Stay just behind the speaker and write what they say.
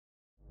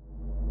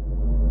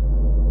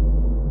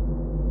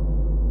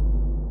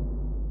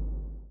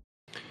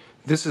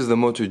This is the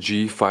Moto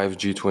G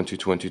 5G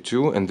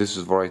 2022 and this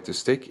is variety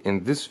stick.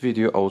 In this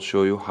video I will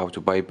show you how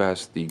to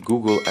bypass the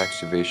Google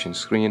Activation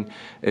Screen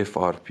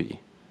FRP.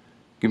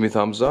 Give me a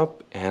thumbs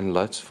up and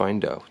let's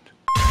find out.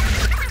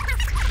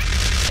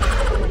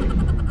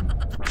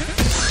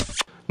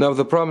 Now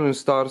the problem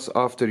starts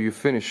after you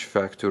finish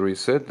factory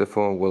reset. The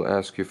phone will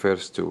ask you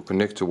first to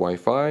connect to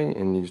Wi-Fi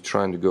and you're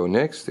trying to go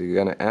next. They're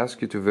gonna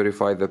ask you to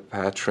verify the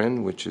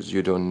pattern, which is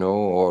you don't know,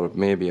 or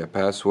maybe a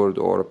password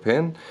or a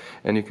PIN,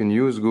 and you can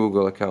use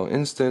Google account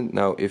instant.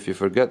 Now if you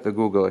forget the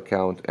Google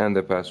account and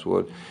the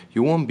password,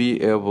 you won't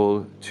be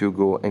able to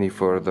go any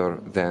further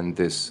than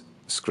this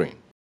screen.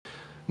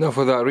 Now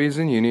for that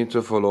reason you need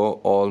to follow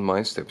all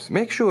my steps.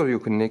 Make sure you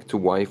connect to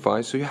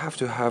Wi-Fi, so you have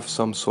to have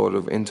some sort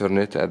of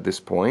internet at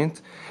this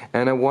point,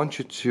 and I want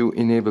you to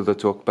enable the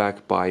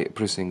talkback by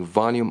pressing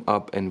volume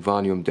up and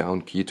volume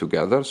down key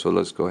together. So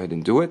let's go ahead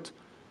and do it.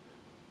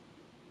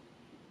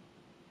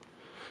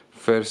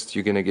 First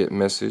you're gonna get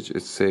message,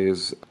 it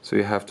says so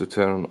you have to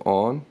turn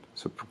on,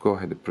 so go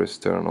ahead and press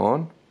turn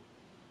on,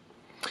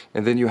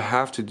 and then you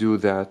have to do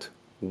that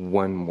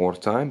one more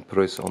time.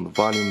 Press on the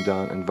volume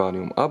down and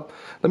volume up.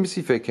 Let me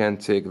see if I can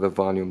take the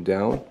volume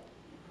down.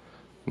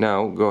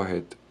 Now go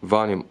ahead,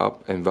 volume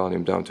up and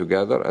volume down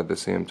together at the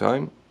same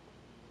time.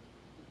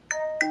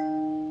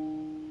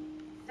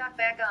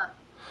 Talkback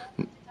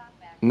on.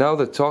 Now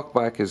the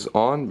talkback is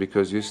on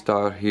because you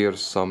start hear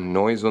some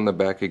noise on the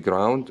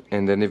background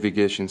and the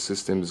navigation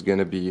system is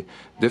gonna be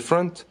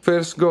different.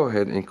 First go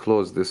ahead and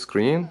close the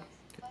screen.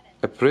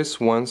 Press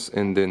once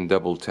and then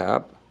double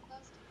tap.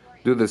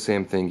 Do the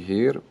same thing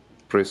here.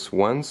 Press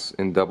once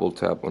and double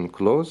tap on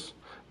close.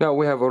 Now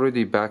we have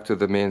already back to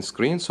the main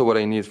screen, so what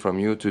I need from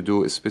you to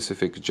do is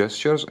specific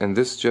gestures, and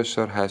this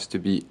gesture has to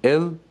be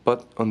L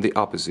but on the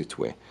opposite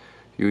way.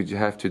 You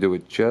have to do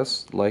it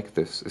just like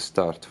this.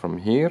 Start from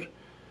here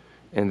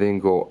and then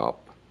go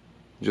up,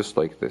 just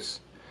like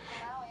this.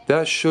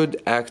 That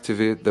should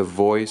activate the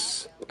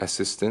voice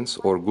assistance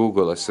or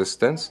Google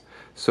Assistance.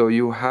 So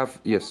you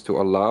have, yes,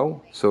 to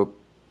allow. So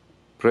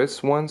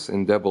press once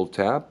and double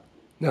tap.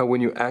 Now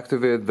when you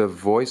activate the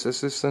voice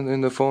assistant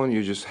in the phone,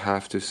 you just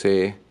have to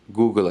say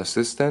Google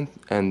Assistant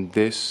and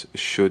this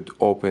should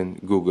open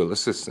Google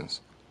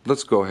Assistant.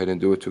 Let's go ahead and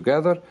do it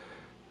together.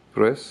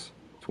 Press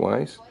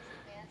twice.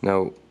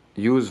 Now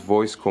use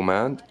voice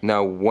command.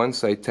 Now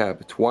once I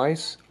tap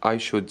twice, I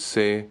should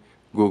say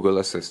Google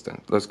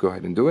Assistant. Let's go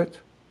ahead and do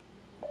it.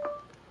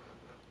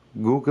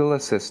 Google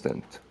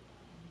Assistant.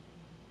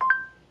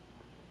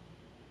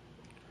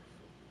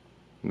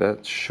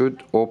 That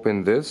should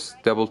open this.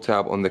 Double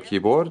tap on the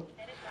keyboard.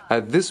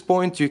 At this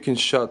point you can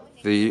shut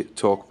the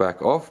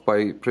talkback off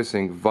by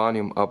pressing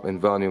volume up and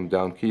volume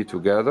down key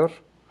together.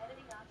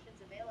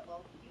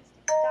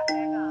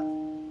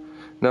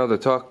 Now the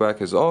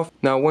talkback is off.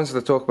 Now once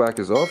the talkback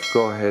is off,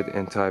 go ahead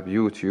and type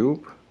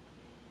YouTube.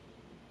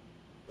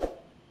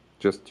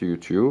 Just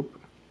YouTube.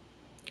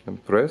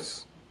 And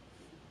press.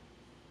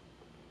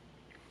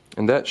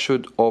 And that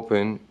should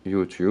open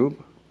YouTube.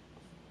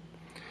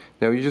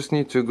 Now you just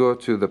need to go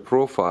to the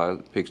profile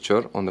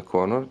picture on the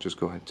corner. Just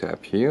go ahead and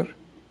tap here.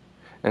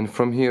 And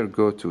from here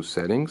go to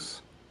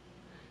settings.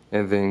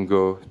 And then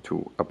go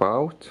to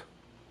about.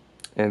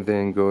 And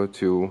then go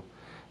to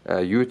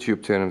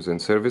YouTube terms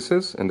and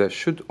services. And that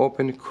should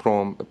open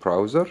Chrome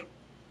browser.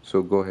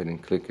 So go ahead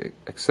and click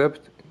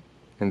accept.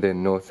 And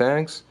then no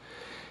thanks.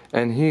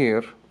 And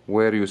here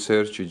where you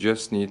search, you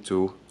just need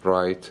to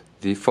write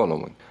the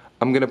following.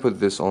 I'm going to put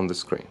this on the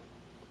screen.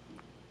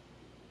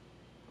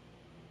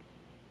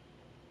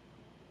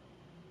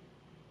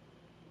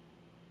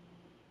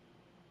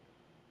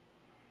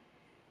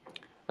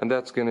 And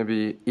that's going to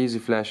be easy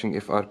flashing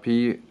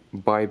FRP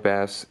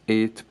bypass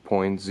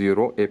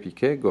 8.0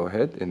 APK. Go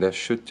ahead, and that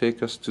should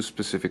take us to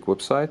specific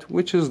website,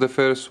 which is the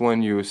first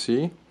one you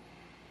see.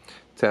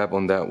 Tap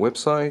on that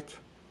website.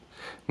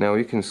 Now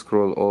you can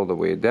scroll all the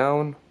way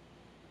down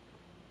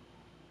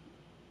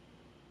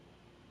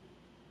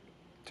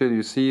till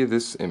you see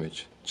this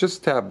image.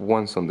 Just tap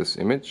once on this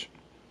image.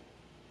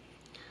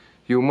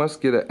 You must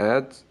get an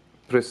ad.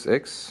 Press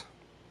X.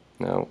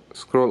 Now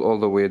scroll all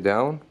the way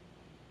down.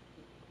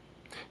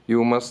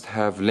 You must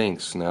have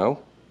links now.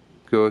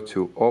 Go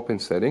to open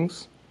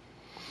settings.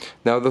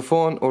 Now the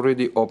phone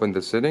already opened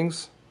the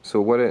settings,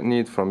 so what I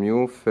need from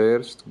you,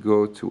 first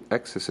go to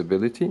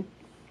accessibility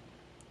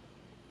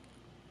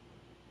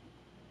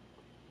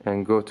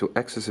and go to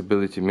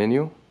accessibility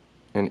menu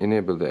and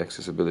enable the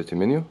accessibility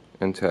menu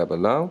and tap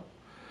allow.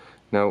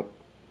 Now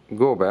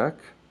go back,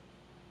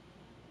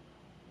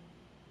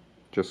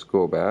 just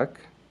go back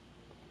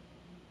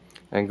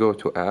and go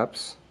to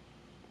apps.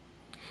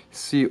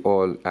 See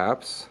all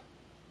apps,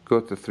 go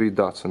to three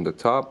dots on the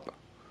top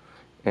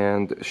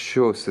and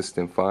show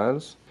system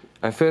files.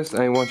 And first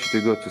I want you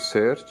to go to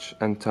search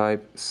and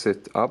type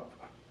setup,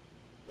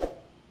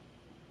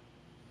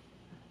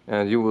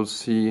 and you will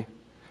see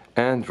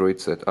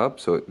Android setup.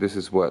 So this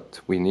is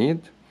what we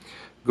need.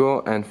 Go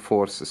and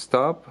force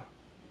stop.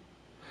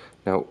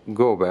 Now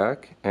go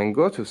back and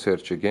go to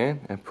search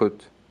again and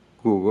put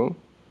Google.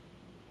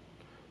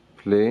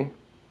 Play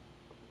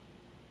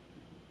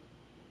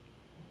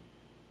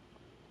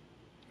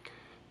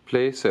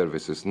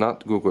Services,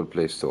 not Google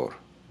Play Store.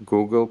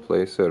 Google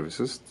Play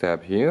Services,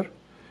 tab here,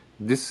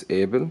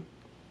 disable,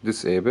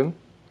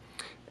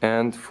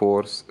 and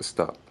force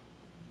stop.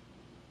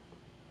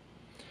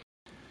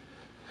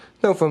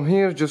 Now from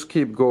here, just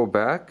go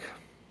back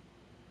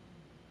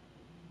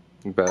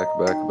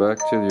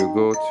till you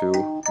go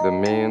to the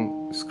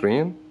main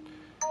screen.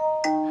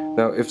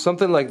 Now if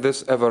something like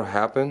this ever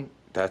happen,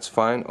 that's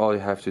fine. All you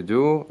have to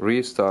do,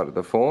 restart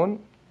the phone.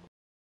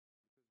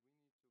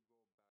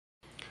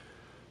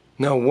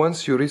 Now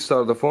once you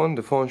restart the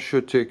phone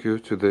should take you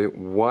to the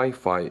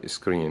Wi-Fi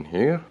screen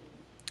here.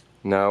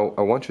 Now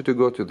I want you to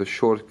go to the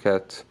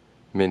shortcut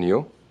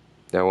menu,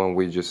 that one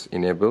we just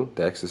enabled,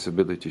 the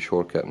accessibility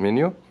shortcut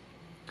menu.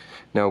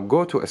 Now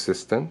go to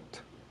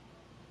Assistant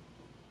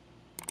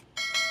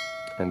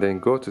and then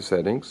go to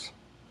Settings,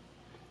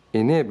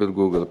 enable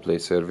Google Play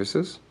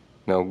Services.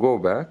 Now go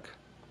back,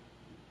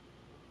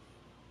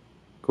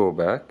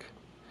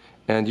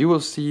 and you will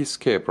see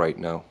Escape right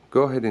now.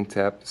 Go ahead and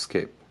tap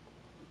Escape.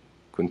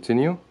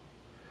 Continue,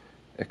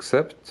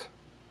 accept,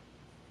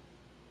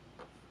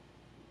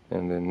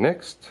 and then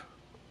next,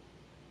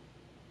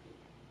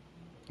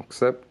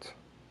 accept,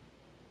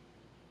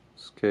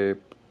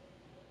 escape,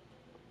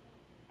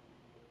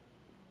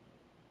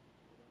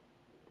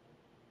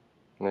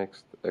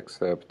 next,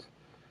 accept,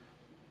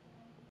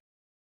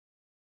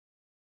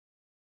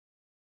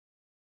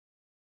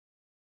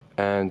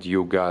 and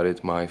you got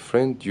it, my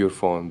friend, your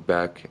phone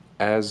back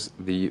as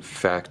the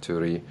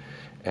factory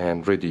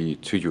and ready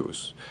to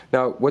use.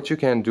 Now what you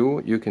can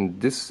do, you can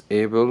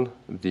disable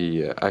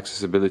the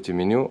accessibility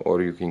menu,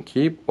 or you can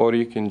keep, or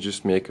you can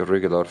just make a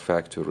regular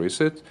factory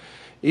reset.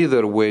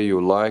 Either way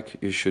you like,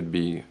 you should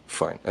be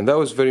fine. And that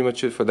was very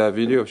much it for that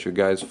video. If you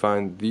guys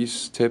find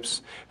these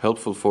tips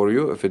helpful for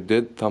you, if it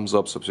did, thumbs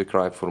up,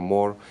 subscribe for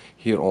more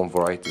here on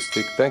Variety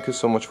Stick. Thank you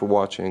so much for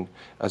watching.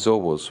 As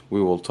always,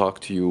 we will talk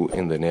to you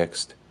in the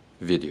next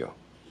video.